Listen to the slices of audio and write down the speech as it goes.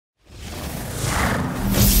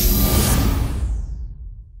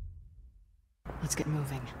Let's get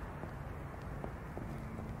moving.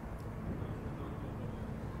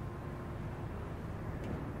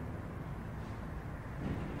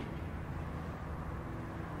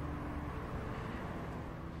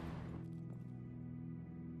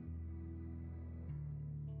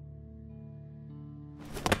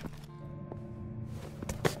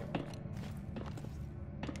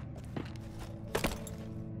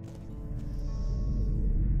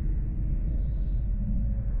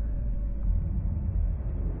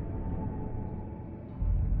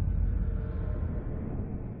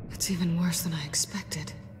 It's even worse than I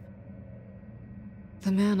expected.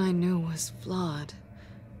 The man I knew was flawed,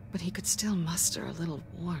 but he could still muster a little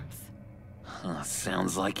warmth. Huh,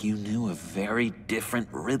 sounds like you knew a very different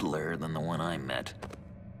Riddler than the one I met.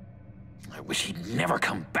 I wish he'd never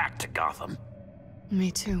come back to Gotham.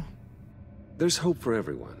 Me too. There's hope for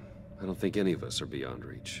everyone. I don't think any of us are beyond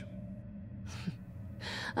reach.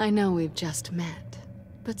 I know we've just met,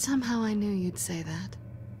 but somehow I knew you'd say that.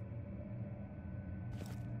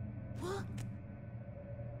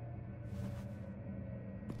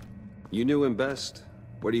 You knew him best.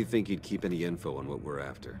 Where do you think he'd keep any info on what we're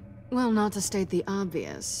after? Well, not to state the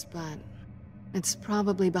obvious, but it's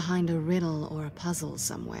probably behind a riddle or a puzzle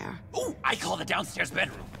somewhere. Oh, I call the downstairs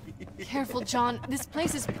bedroom. Careful, John. This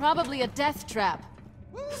place is probably a death trap.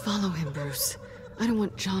 Follow him, Bruce. I don't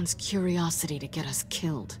want John's curiosity to get us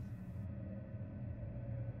killed.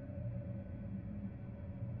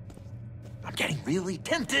 I'm getting really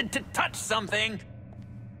tempted to touch something.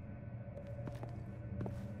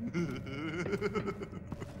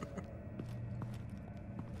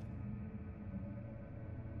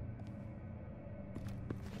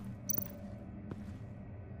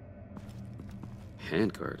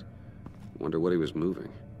 Handcart? Wonder what he was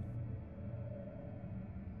moving.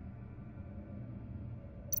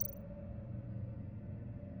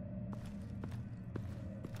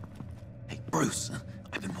 Hey, Bruce,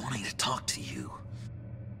 I've been wanting to talk to you.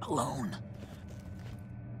 Alone.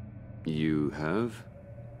 You have?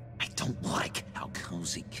 I don't like how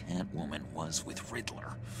cozy Catwoman was with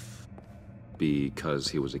Riddler. Because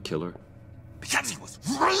he was a killer? Because he was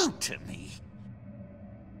rude to me.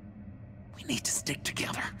 We need to stick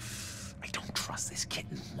together. I don't trust this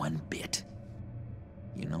kitten one bit.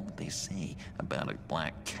 You know what they say about a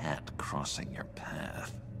black cat crossing your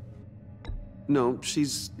path? No,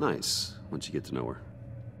 she's nice once you get to know her.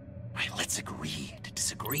 Right, let's agree to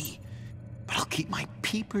disagree. But I'll keep my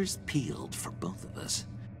peepers peeled for both of us.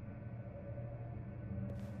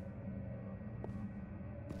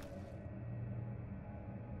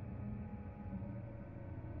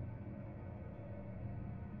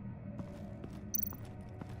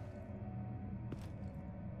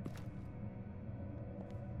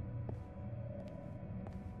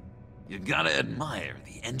 You gotta admire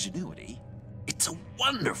the ingenuity. It's a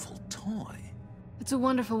wonderful toy. It's a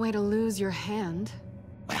wonderful way to lose your hand.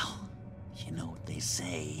 Well, you know what they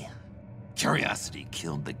say. Curiosity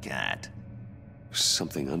killed the cat. There's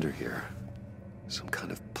something under here. Some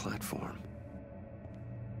kind of platform.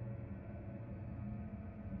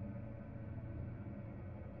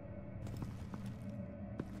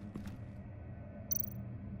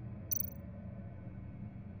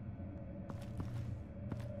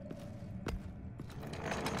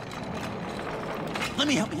 Let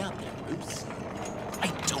me help you out there, Bruce. I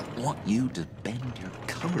don't want you to bend your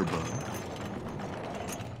collarbone.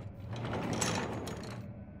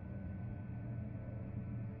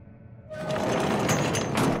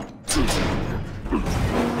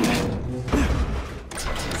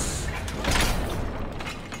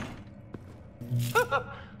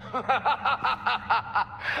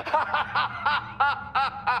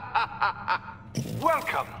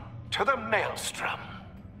 Welcome to the Maelstrom.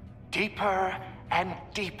 Deeper and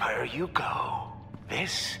deeper you go.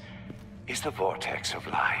 This is the vortex of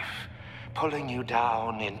life, pulling you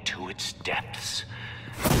down into its depths.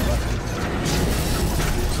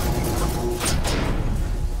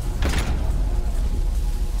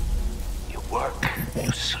 You work,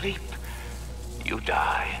 you sleep, you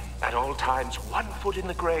die. At all times, 1 foot in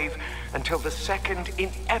the grave until the second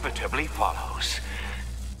inevitably follows.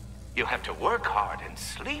 You have to work hard and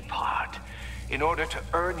sleep hard in order to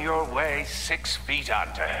earn your way 6 feet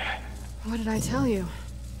under. What did I tell you?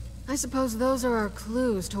 I suppose those are our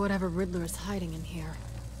clues to whatever Riddler is hiding in here.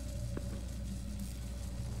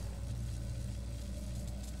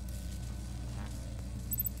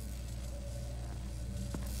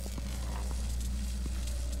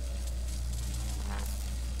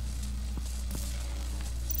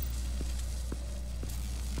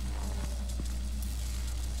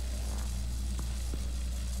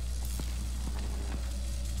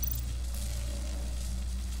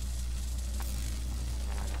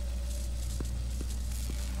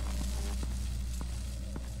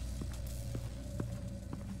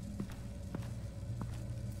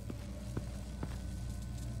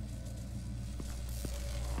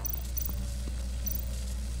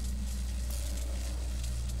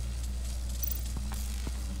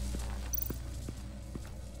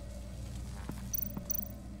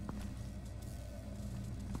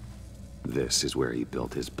 This is where he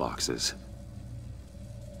built his boxes.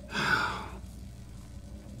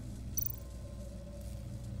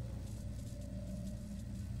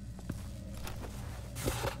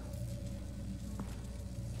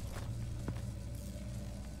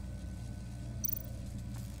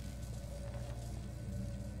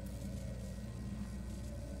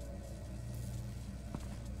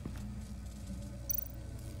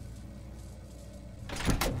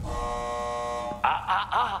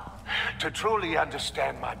 To truly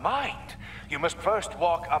understand my mind, you must first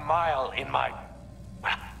walk a mile in my...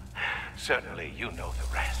 Well, certainly you know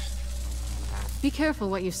the rest. Be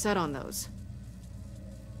careful what you said on those.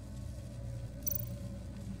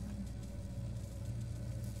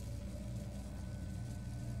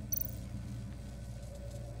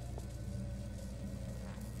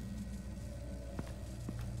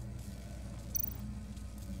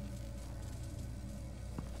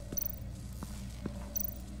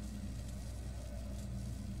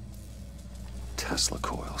 Tesla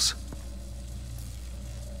coils.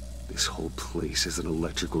 This whole place is an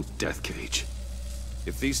electrical death cage.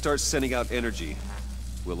 If these start sending out energy,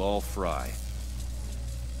 we'll all fry.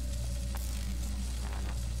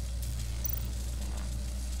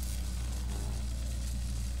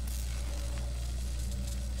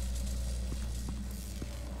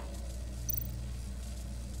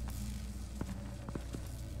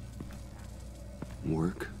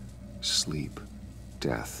 Work, sleep,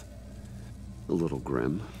 death. A little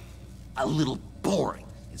grim. A little boring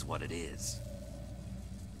is what it is.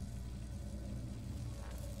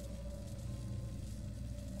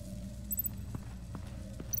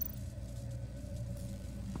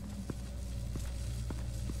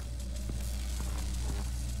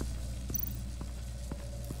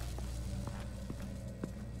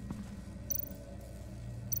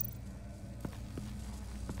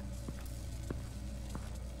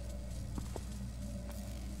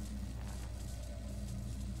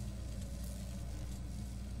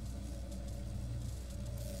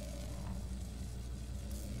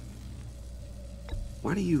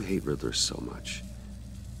 Why do you hate Riddler so much?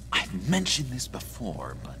 I've mentioned this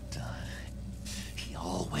before, but he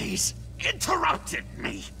always interrupted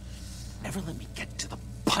me. Never let me get to the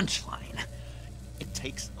punchline. It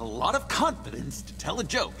takes a lot of confidence to tell a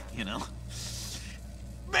joke, you know?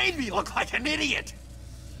 Made me look like an idiot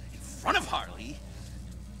in front of Harley.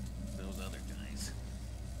 Those other guys.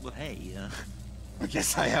 Well, hey, I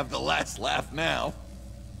guess I have the last laugh now.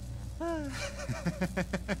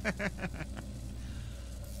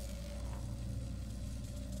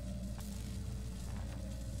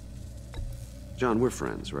 John, we're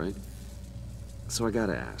friends, right? So I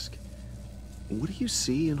gotta ask, what do you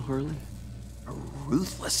see in Harley? A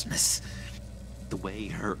ruthlessness. The way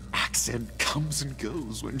her accent comes and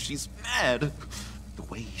goes when she's mad. The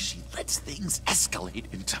way she lets things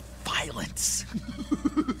escalate into violence.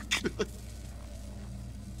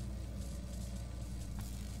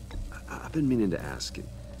 I've been meaning to ask you.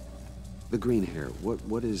 The green hair,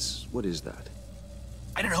 what is that?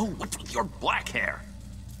 I don't know, what's with your black hair?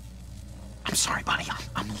 I'm sorry, buddy.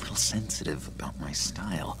 I'm a little sensitive about my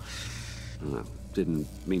style. Didn't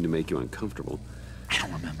mean to make you uncomfortable. I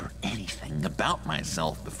don't remember anything about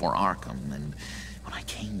myself before Arkham, and when I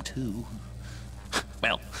came to...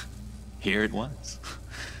 Well, here it was.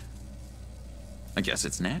 I guess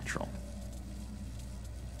it's natural.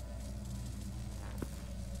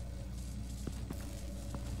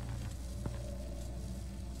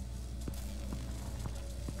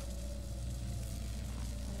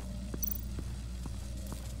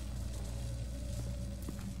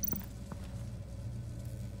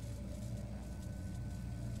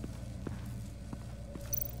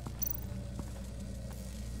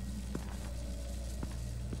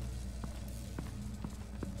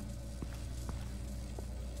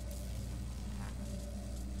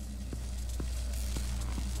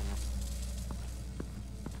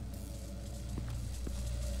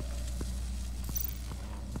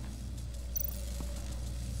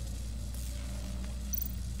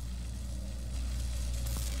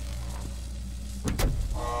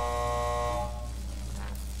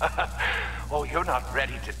 Oh, you're not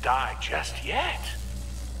ready to die just yet.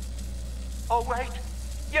 Oh, wait.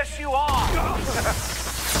 Yes, you are.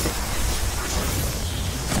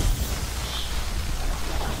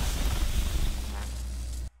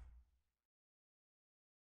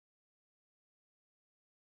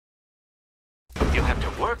 You have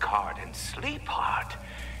to work hard and sleep hard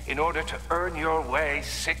in order to earn your way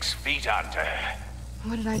 6 feet under.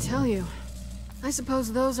 What did I tell you? I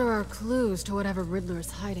suppose those are our clues to whatever Riddler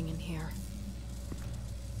is hiding in here.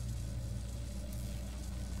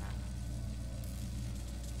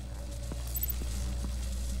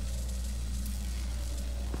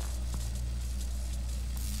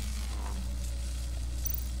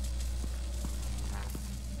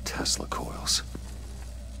 Tesla coils.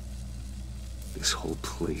 This whole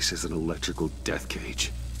place is an electrical death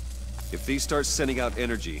cage. If these start sending out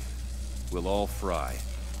energy, we'll all fry.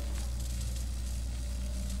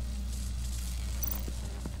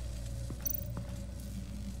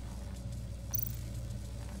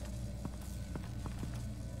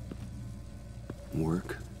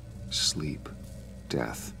 Work, sleep,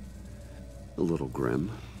 death. A little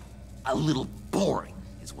grim. A little boring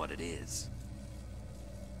is what it is.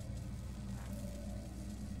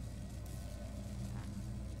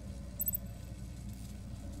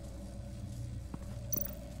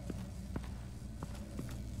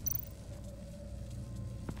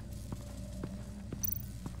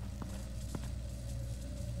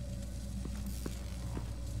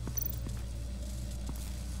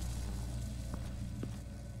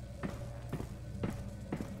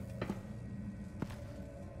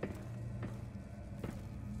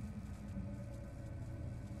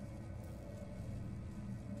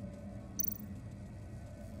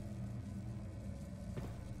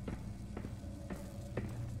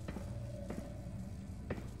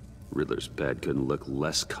 Riddler's bed couldn't look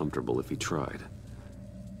less comfortable if he tried.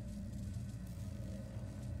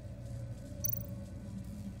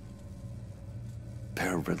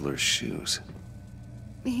 Pair of Riddler's shoes.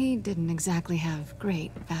 He didn't exactly have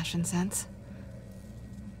great fashion sense.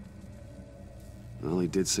 Well, he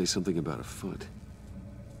did say something about a foot.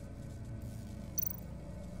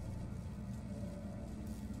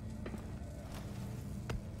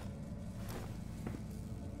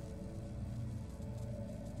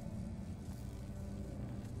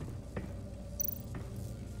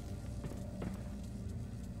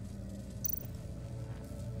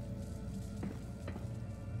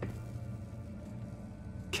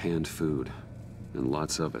 Canned food, and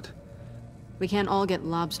lots of it. We can't all get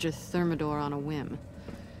lobster thermidor on a whim.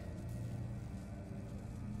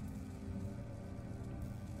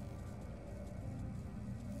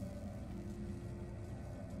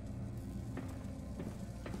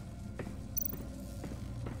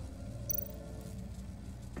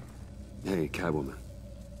 Hey, Catwoman.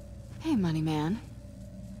 Hey, money man.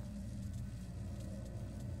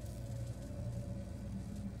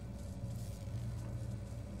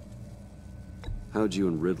 How'd you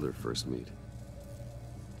and Riddler first meet?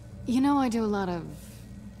 You know, I do a lot of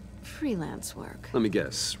freelance work. Let me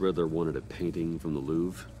guess, Riddler wanted a painting from the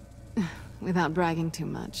Louvre? Without bragging too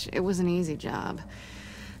much, it was an easy job.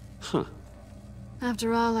 Huh.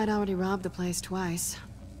 After all, I'd already robbed the place twice.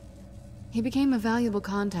 He became a valuable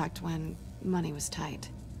contact when money was tight.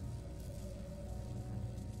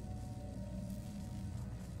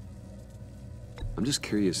 I'm just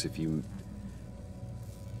curious if you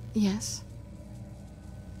Yes?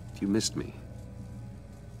 missed me.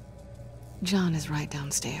 John is right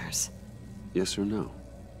downstairs. Yes or no?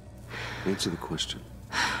 Answer the question.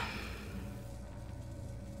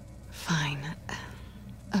 Fine.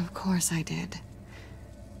 Of course I did.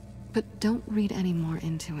 But don't read any more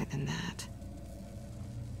into it than that.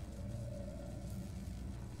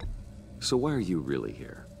 So why are you really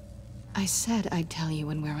here? I said I'd tell you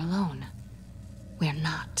when we're alone. We're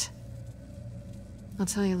not. I'll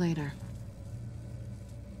tell you later.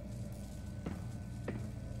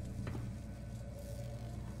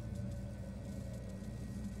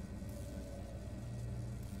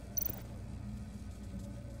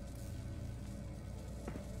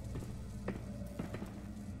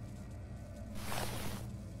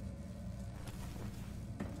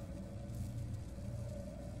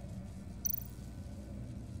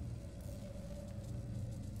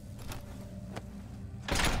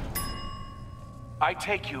 I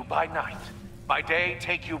take you by night. By day,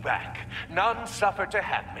 take you back. None suffer to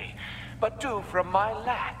have me, but do from my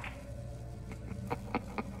lack.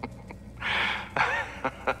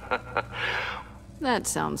 That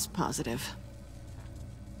sounds positive.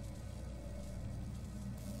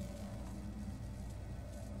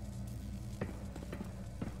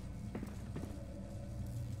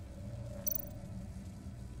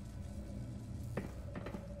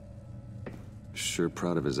 Sure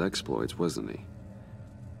proud of his exploits, wasn't he?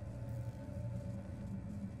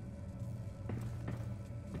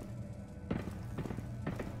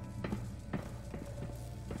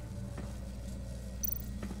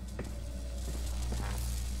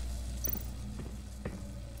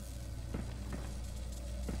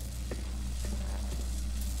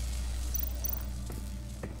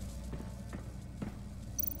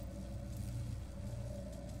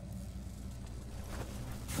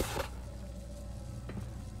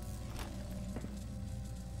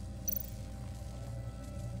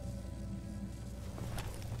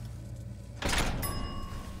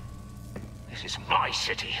 This is my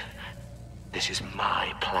city. This is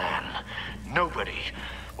my plan. Nobody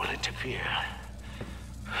will interfere.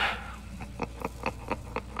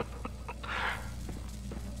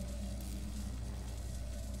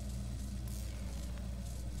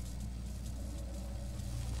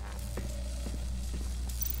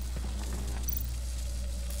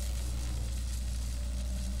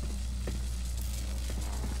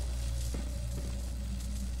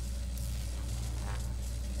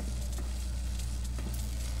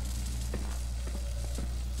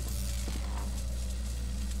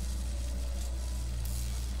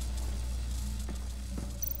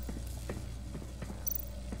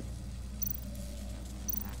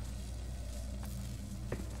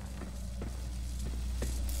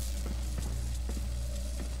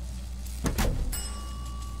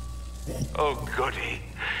 Oh, goody.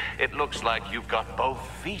 It looks like you've got both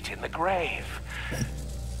feet in the grave.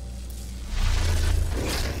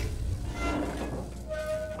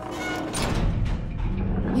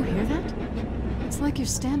 You hear that? It's like you're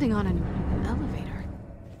standing on an elevator.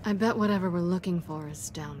 I bet whatever we're looking for is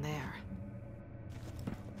down there.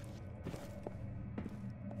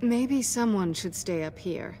 Maybe someone should stay up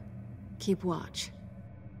here. Keep watch.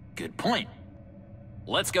 Good point.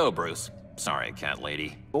 Let's go, Bruce. Sorry, cat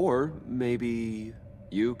lady. Or maybe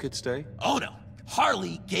you could stay? Oh no.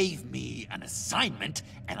 Harley gave me an assignment,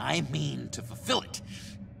 and I mean to fulfill it.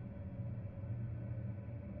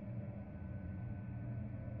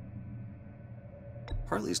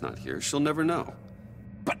 Harley's not here. She'll never know.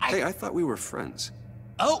 But Hey, I thought we were friends.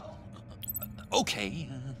 Oh, okay.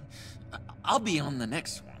 I'll be on the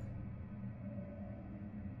next one.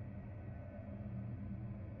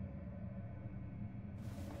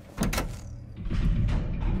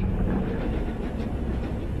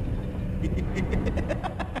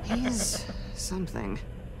 He's something.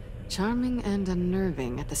 Charming and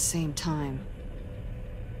unnerving at the same time.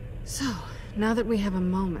 So, now that we have a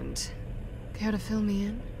moment, care to fill me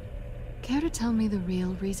in? Care to tell me the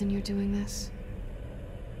real reason you're doing this?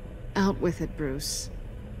 Out with it, Bruce.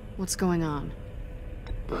 What's going on?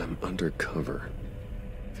 I'm undercover.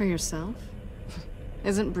 For yourself?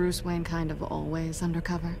 Isn't Bruce Wayne kind of always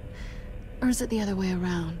undercover? Or is it the other way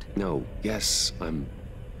around? No, yes, I'm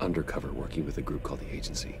undercover working with a group called the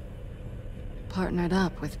Agency. Partnered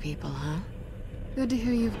up with people, huh? Good to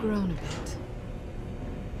hear you've grown a bit.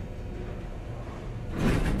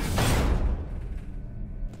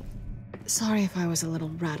 Sorry if I was a little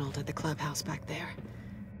rattled at the clubhouse back there.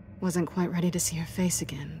 Wasn't quite ready to see your face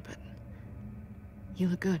again, but you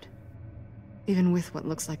look good. Even with what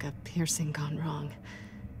looks like a piercing gone wrong.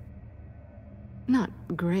 Not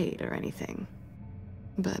great or anything,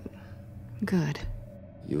 but good.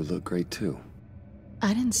 You look great too.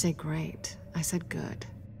 I didn't say great. I said good.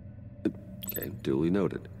 Okay, duly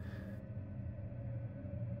noted.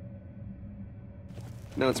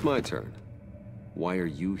 Now it's my turn. Why are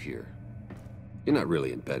you here? You're not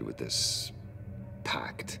really in bed with this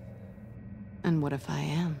pact. And what if I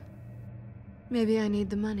am? Maybe I need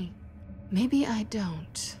the money. Maybe I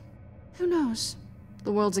don't. Who knows?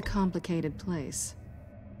 The world's a complicated place.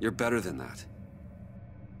 You're better than that.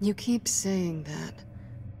 You keep saying that.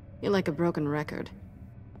 You're like a broken record.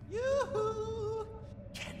 Yoo-hoo!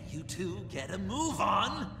 Can you two get a move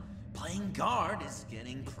on? Playing guard is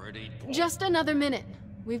getting pretty boring. Just another minute.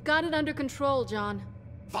 We've got it under control, John.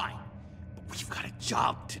 Fine, but we've got a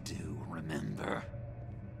job to do, remember?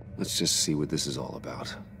 Let's just see what this is all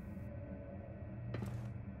about.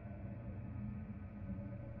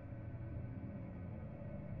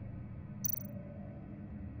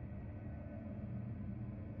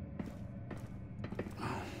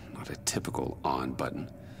 Oh, not a typical on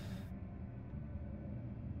button.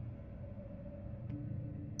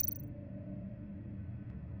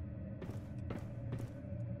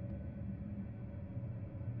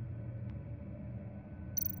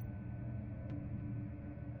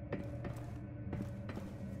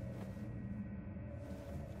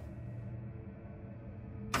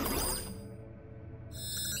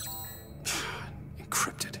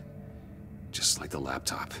 Encrypted. Just like the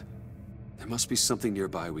laptop. There must be something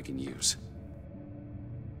nearby we can use.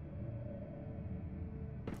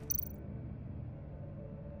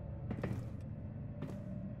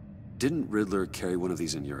 Didn't Riddler carry one of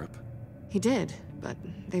these in Europe? He did, but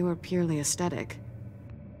they were purely aesthetic.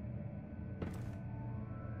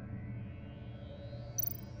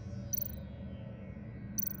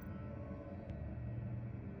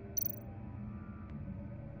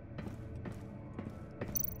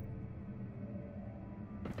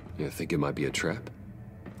 You think it might be a trap?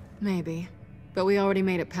 Maybe. But we already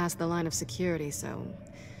made it past the line of security, so...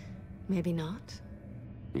 maybe not?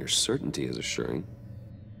 Your certainty is assuring.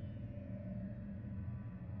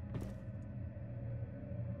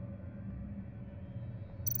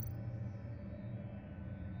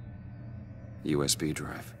 USB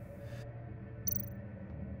drive.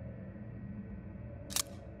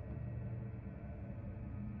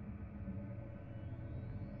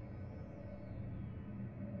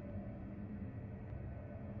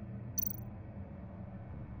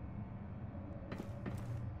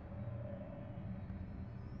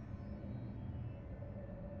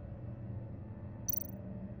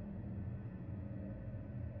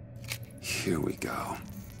 Here we go.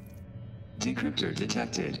 Decryptor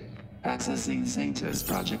detected. Accessing Sanctus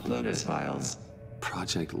Project Lotus files.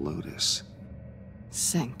 Project Lotus.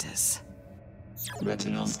 Sanctus.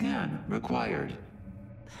 Retinal scan required.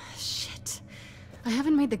 Shit. I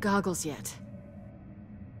haven't made the goggles yet.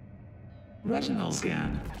 Retinal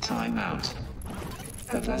scan. Timeout.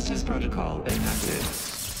 Hephaestus protocol enacted.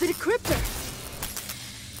 The decryptor!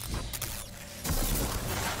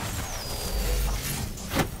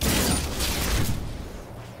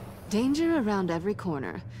 Danger around every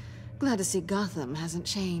corner. Glad to see Gotham hasn't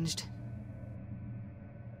changed.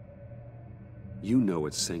 You know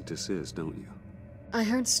what Sanctus is, don't you? I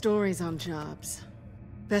heard stories on jobs.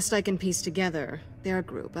 Best I can piece together, they're a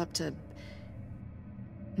group up to...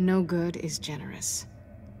 No good is generous.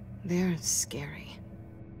 They're scary.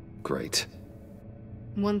 Great.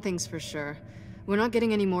 One thing's for sure. We're not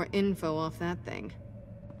getting any more info off that thing.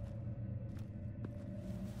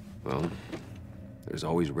 Well, there's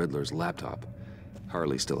always Riddler's laptop.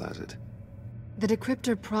 Harley still has it. The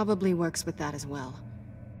decryptor probably works with that as well.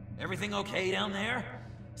 Everything okay down there?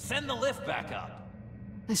 Send the lift back up.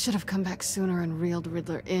 I should have come back sooner and reeled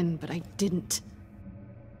Riddler in, but I didn't.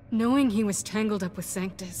 Knowing he was tangled up with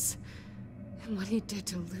Sanctus, and what he did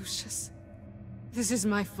to Lucius. This is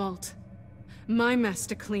my fault. My mess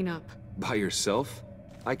to clean up. By yourself?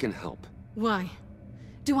 I can help. Why?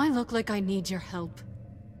 Do I look like I need your help?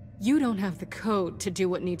 You don't have the code to do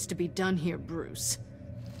what needs to be done here, Bruce.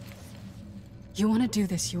 You want to do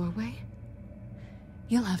this your way?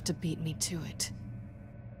 You'll have to beat me to it.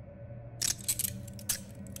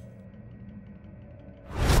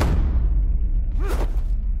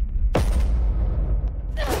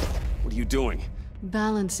 What are you doing?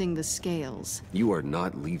 Balancing the scales. You are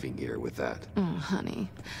not leaving here with that. Oh,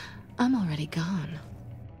 honey. I'm already gone.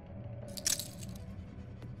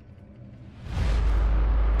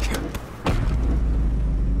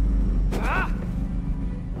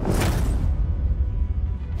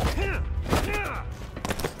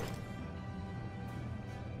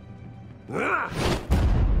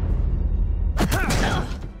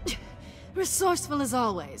 Resourceful as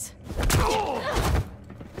always.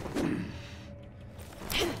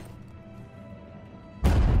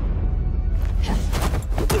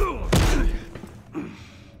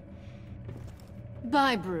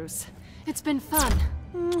 Bye, Bruce. It's been fun.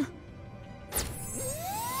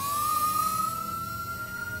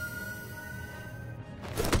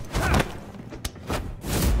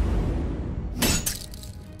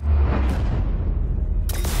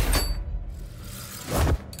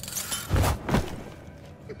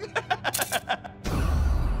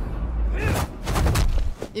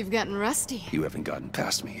 You've gotten rusty. You haven't gotten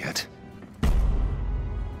past me yet.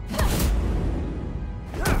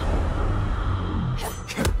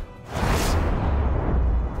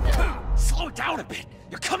 Slow down a bit.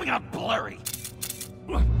 You're coming out blurry.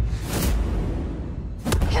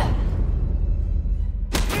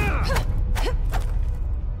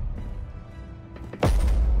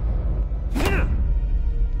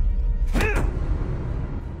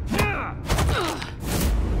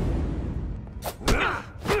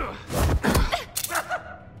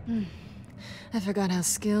 I forgot how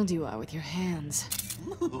skilled you are with your hands.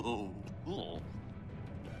 Ooh.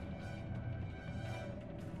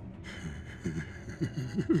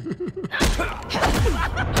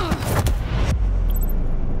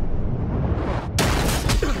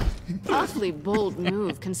 Awfully bold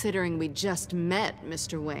move, considering we just met,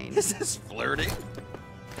 Mr. Wayne. Is this flirting?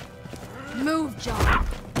 Move, John.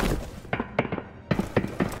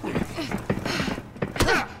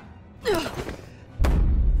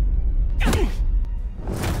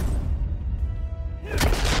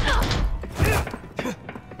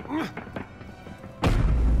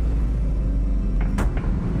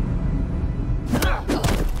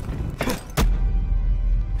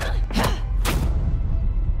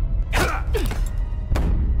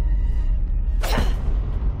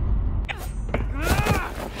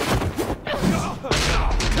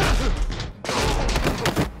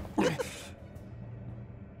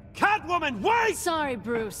 Catwoman, wait! Sorry,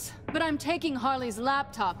 Bruce. But I'm taking Harley's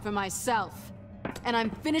laptop for myself. And I'm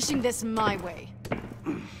finishing this my way.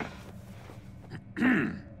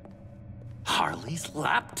 Harley's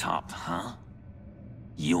laptop, huh?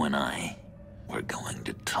 You and I, we're going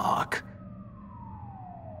to talk.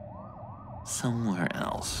 Somewhere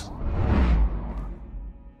else.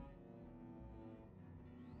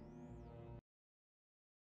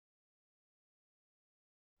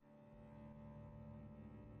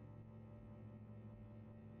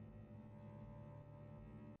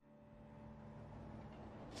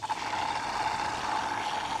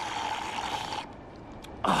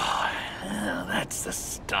 Oh, yeah, that's the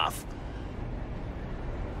stuff.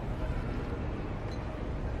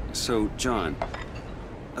 So, John,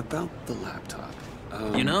 about the laptop.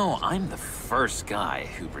 You know, I'm the first guy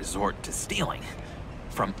who'd resort to stealing.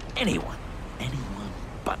 From anyone. Anyone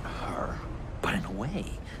but her. But in a way,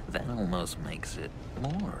 that almost makes it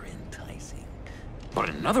more enticing. But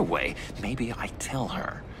in another way, maybe I tell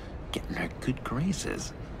her, get in her good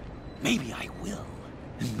graces. Maybe I will.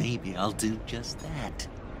 And maybe I'll do just that.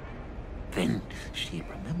 Then she'd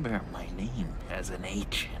remember my name has an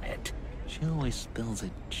H in it. She always spells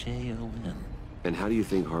it J-O-N. And how do you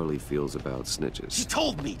think Harley feels about snitches? She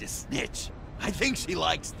told me to snitch. I think she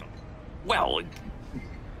likes them. Well,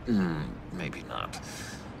 maybe not.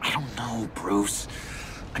 I don't know, Bruce.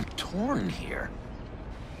 I'm torn here.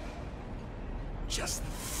 Just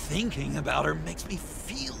thinking about her makes me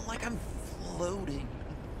feel like I'm floating.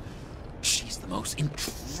 She's the most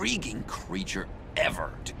intriguing creature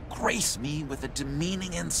ever to grace me with a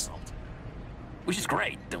demeaning insult. Which is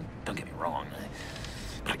great, don't get me wrong.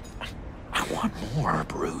 But I want more,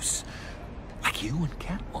 Bruce. Like you and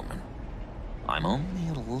Catwoman. I'm only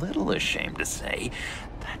a little ashamed to say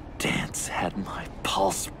that dance had my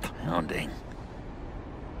pulse pounding.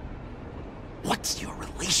 What's your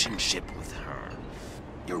relationship with her?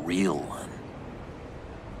 Your real one?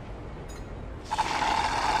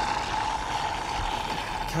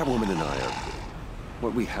 Catwoman and I are...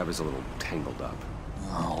 what we have is a little tangled up.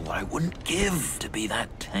 Oh, what I wouldn't give to be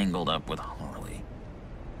that tangled up with Harley.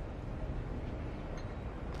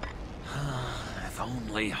 If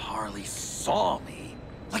only Harley saw me.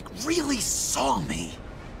 Like, really saw me.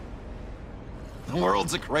 The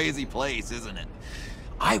world's a crazy place, isn't it?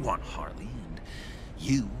 I want Harley, and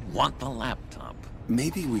you want the laptop.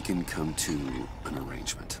 Maybe we can come to an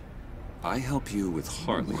arrangement. I help you with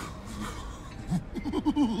Harley.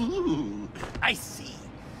 I see.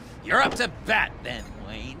 You're up to bat then,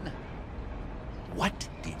 Wayne. What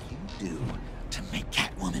did you do to make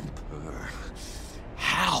Catwoman purr?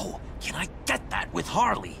 How can I get that with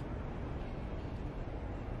Harley?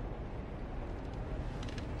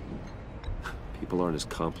 People aren't as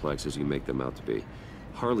complex as you make them out to be.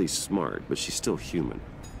 Harley's smart, but she's still human.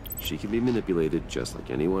 She can be manipulated just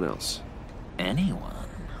like anyone else. Anyone,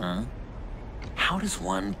 huh? How does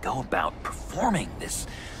one go about performing this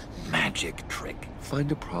magic trick?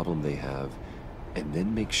 Find a problem they have, and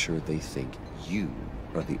then make sure they think you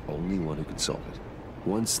are the only one who can solve it.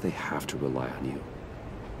 Once they have to rely on you,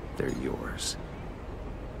 they're yours.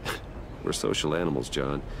 We're social animals,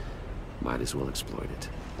 John. Might as well exploit it.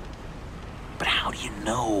 But how do you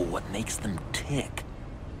know what makes them tick?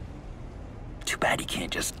 Too bad you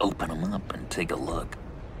can't just open them up and take a look.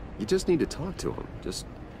 You just need to talk to them.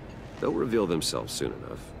 They'll reveal themselves soon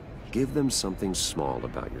enough. Give them something small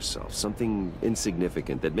about yourself, something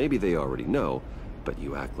insignificant that maybe they already know, but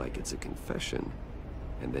you act like it's a confession,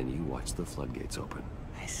 and then you watch the floodgates open.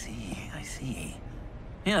 I see.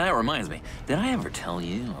 Yeah, that reminds me. Did I ever tell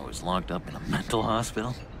you I was locked up in a mental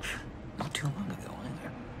hospital? Not too long ago,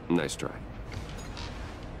 either. Nice try.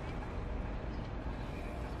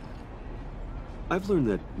 I've learned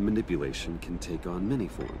that manipulation can take on many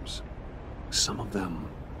forms. Some of them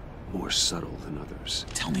more subtle than others.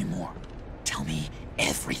 Tell me more. Tell me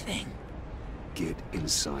everything. Get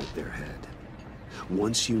inside their head.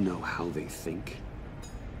 Once you know how they think,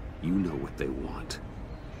 you know what they want.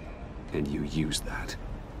 And you use that.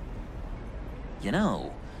 You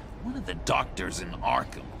know, one of the doctors in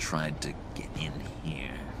Arkham tried to get in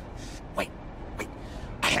here. Wait.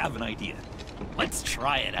 I have an idea. Let's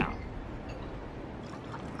try it out.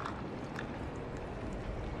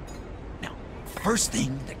 Now, first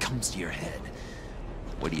thing that comes to your head,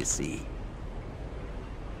 what do you see?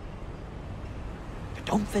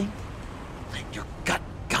 Don't think. Let your gut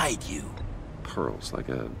guide you. Pearls, like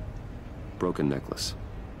a broken necklace.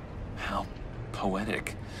 How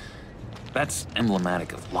poetic. That's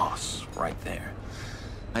emblematic of loss, right there.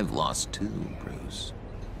 I've lost too, Bruce.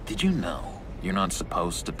 Did you know you're not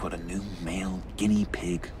supposed to put a new male guinea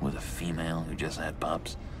pig with a female who just had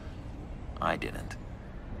pups? I didn't.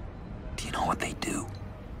 Do you know what they do?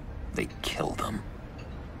 They kill them.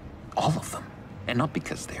 All of them. And not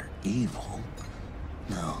because they're evil.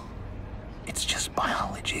 No. It's just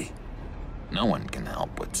biology. No one can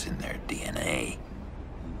help what's in their DNA.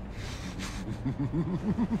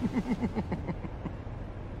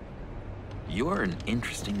 You're an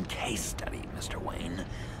interesting case study, Mr. Wayne.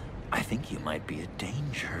 I think you might be a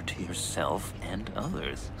danger to yourself and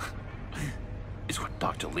others. Is what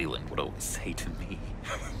Dr. Leland would always say to me.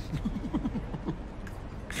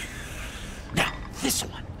 Now, this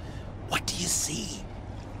one. What do you see?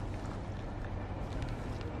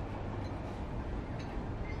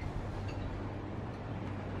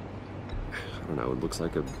 I don't know, it looks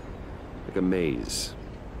like a maze.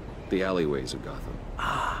 The alleyways of Gotham.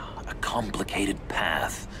 Ah, a complicated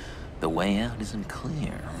path. The way out isn't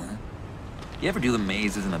clear, huh? You ever do the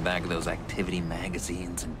mazes in the back of those activity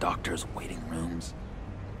magazines and doctors' waiting rooms?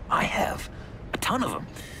 I have. A ton of them.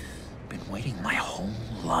 Been waiting my whole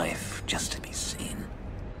life just to be seen.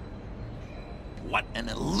 What an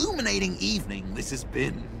illuminating evening this has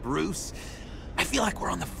been, Bruce. I feel like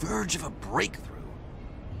we're on the verge of a breakthrough.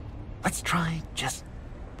 Let's try just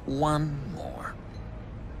one more.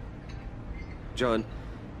 John,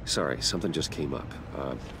 sorry, something just came up.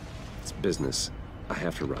 It's business. I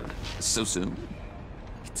have to run. So soon?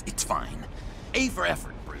 It's fine. A for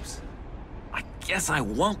effort, Bruce. I guess I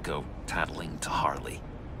won't go tattling to Harley.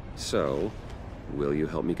 So, will you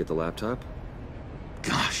help me get the laptop?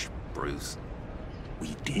 Gosh, Bruce.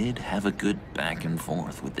 We did have a good back and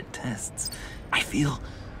forth with the tests. I feel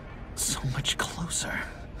so much closer.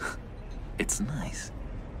 It's nice.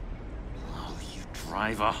 Oh, you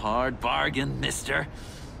drive a hard bargain, mister.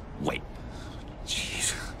 Wait.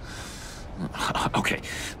 Jeez. Okay,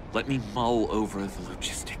 let me mull over the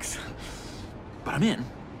logistics. But I'm in.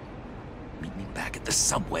 Meet me back at the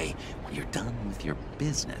subway when you're done with your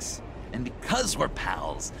business. And because we're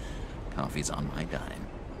pals, coffee's on my dime.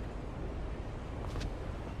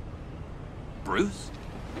 Bruce?